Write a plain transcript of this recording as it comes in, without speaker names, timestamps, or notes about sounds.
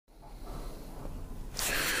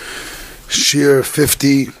Shir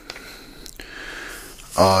 50,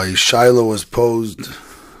 Shiloh was posed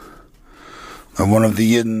by one of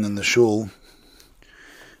the Yidden in the shul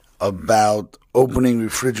about opening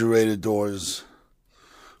refrigerator doors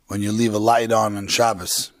when you leave a light on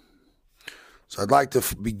Shabbos. So I'd like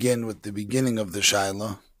to begin with the beginning of the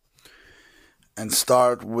Shiloh and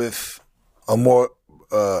start with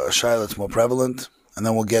a Shiloh that's more prevalent, and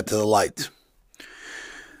then we'll get to the light.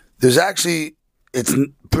 It's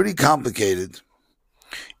pretty complicated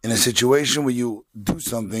in a situation where you do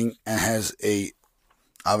something and has a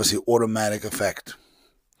obviously automatic effect.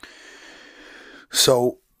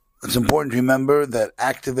 So it's important to remember that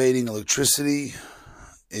activating electricity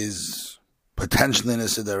is potentially an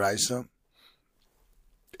Issa D'Oraisa.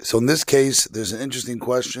 So in this case, there's an interesting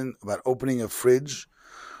question about opening a fridge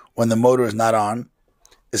when the motor is not on,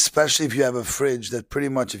 especially if you have a fridge that pretty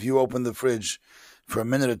much, if you open the fridge for a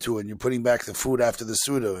minute or two and you're putting back the food after the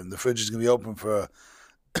Suda and the fridge is going to be open for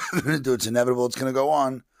a minute or two, it's inevitable it's going to go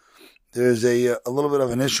on. There's a little bit of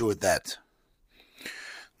an issue with that.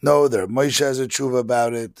 No, Moshe has a tshuva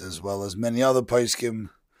about it, as well as many other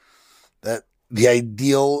poskim, that the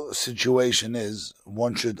ideal situation is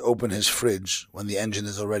one should open his fridge when the engine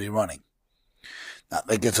is already running. Now,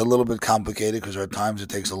 that gets a little bit complicated because there are times it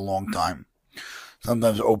takes a long time.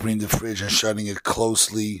 Sometimes opening the fridge and shutting it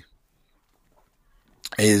closely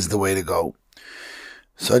is the way to go.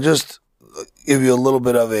 So I just give you a little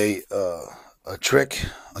bit of a trick.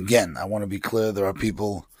 Again, I want to be clear. There are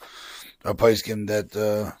poskim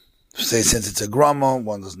that say since it's a grama,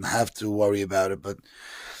 one doesn't have to worry about it. But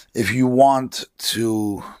if you want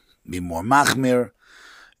to be more machmir,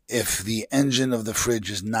 if the engine of the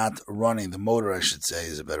fridge is not running, the motor, I should say,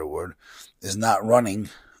 is a better word, is not running,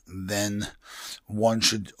 then one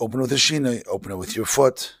should open it with a shina, open it with your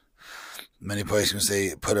foot. Many poskim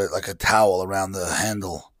say put it like a towel around the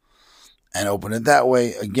handle and open it that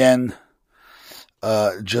way. Again,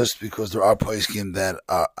 just because there are poskim that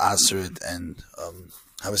are aseret and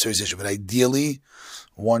have a serious issue. But ideally,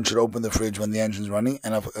 one should open the fridge when the engine's running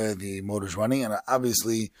and the motor's running. And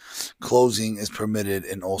obviously, closing is permitted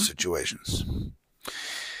in all situations.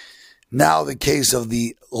 Now, the case of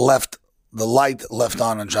the light left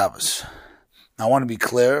on Shabbos. Now, I want to be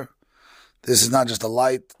clear. This is not just a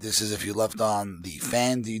light. This is if you left on the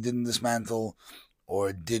fan that you didn't dismantle, or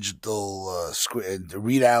a digital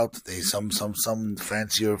readout. Some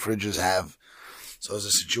fancier fridges have. So it's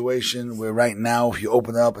a situation where right now, if you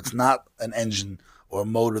open it up, it's not an engine or a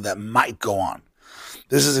motor that might go on.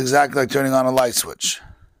 This is exactly like turning on a light switch.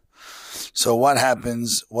 So what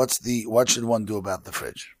happens? What should one do about the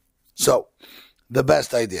fridge? So the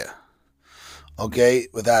best idea, okay,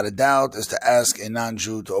 without a doubt, is to ask a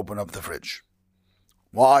non-Jew to open up the fridge.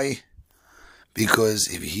 Why? Because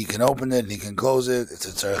if he can open it and he can close it, it's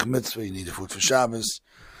a tzarech mitzvah, you need the food for Shabbos.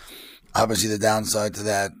 Obviously, the downside to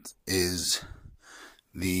that is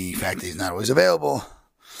the fact that he's not always available.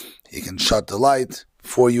 He can shut the light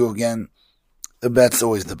for you again. The bet's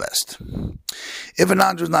always the best. If a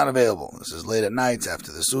non-Jew is not available, this is late at night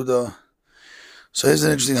after the Suda. So here's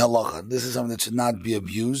an interesting halacha. This is something that should not be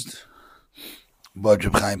abused. But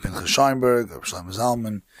Reb Chaim Pinchas Scheinberg, Reb Shlomo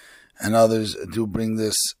Zalman, and others do bring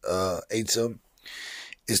this eitzah,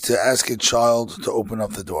 is to ask a child to open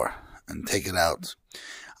up the door and take it out.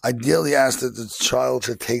 Ideally, ask that the child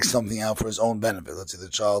should take something out for his own benefit. Let's say the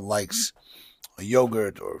child likes a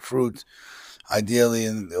yogurt or fruit, ideally,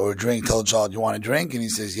 or a drink. Tell the child, you want a drink? And he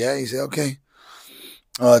says, yeah. You say, okay.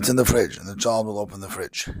 It's in the fridge, and the child will open the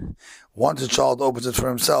fridge. Once the child opens it for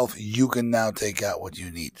himself, you can now take out what you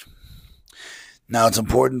need. Now, it's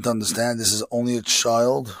important to understand this is only a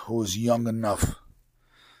child who is young enough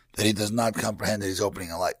that he does not comprehend that he's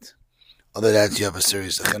opening a light. Other than that, you have a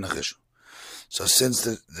serious chinuch issue. So since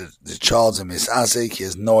the child's a misasek, he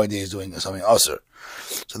has no idea he's doing something usher.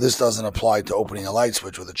 So this doesn't apply to opening a light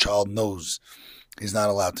switch where the child knows he's not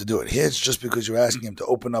allowed to do it. Here, it's just because you're asking him to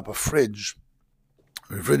open up a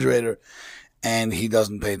refrigerator, and he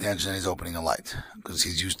doesn't pay attention and he's opening a light because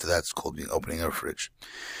he's used to that. It's called opening a fridge.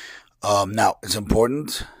 Now, it's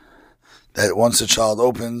important that once the child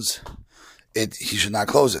opens it, he should not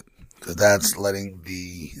close it, because that's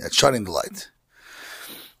shutting the light.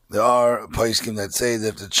 There are poskim that say that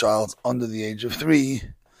if the child's under the age of 3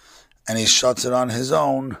 and he shuts it on his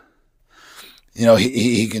own,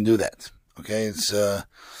 he can do that. Okay, it's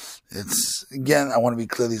again, I want to be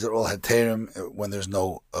clear, these are all heterim when there's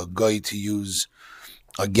no guy to use.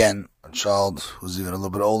 Again, a child who's even a little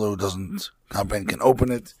bit older, who doesn't comprehend, can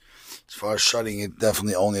open it. As far as shutting it,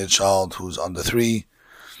 definitely only a child who's under 3.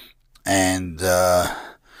 And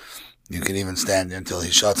you can even stand there until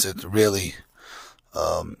he shuts it. Really,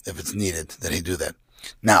 if it's needed, that he do that.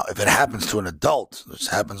 Now, if it happens to an adult, which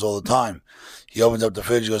happens all the time, he opens up the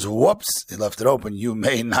fridge, he goes, whoops, he left it open. You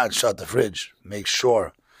may not shut the fridge. Make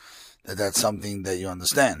sure that that's something that you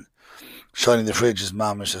understand. Shutting the fridge is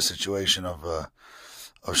mamish a situation of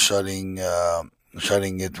shutting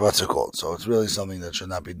it, what's it called? So it's really something that should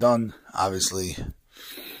not be done. Obviously,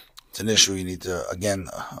 it's an issue. You need to, again,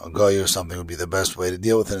 a goy or something would be the best way to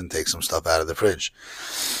deal with it and take some stuff out of the fridge.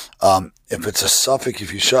 If it's a suffix,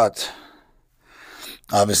 if you shut,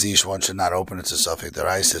 obviously one should not open. It's a suffix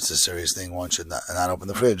deraisa. It's a serious thing. One should not open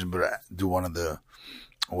the fridge, but do one of the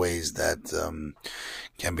ways that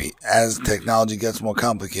can be. As technology gets more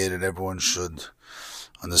complicated, everyone should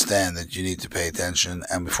understand that you need to pay attention.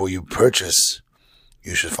 And before you purchase,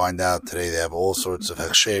 you should find out. Today they have all sorts of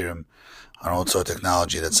hechsherim on all sorts of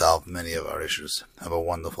technology that solve many of our issues. Have a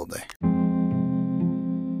wonderful day.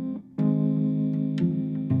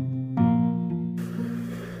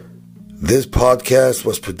 This podcast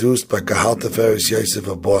was produced by Kahal Teferes Yosef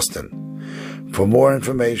of Boston. For more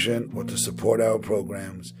information or to support our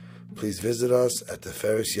programs, please visit us at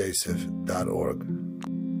teferesyosef.org.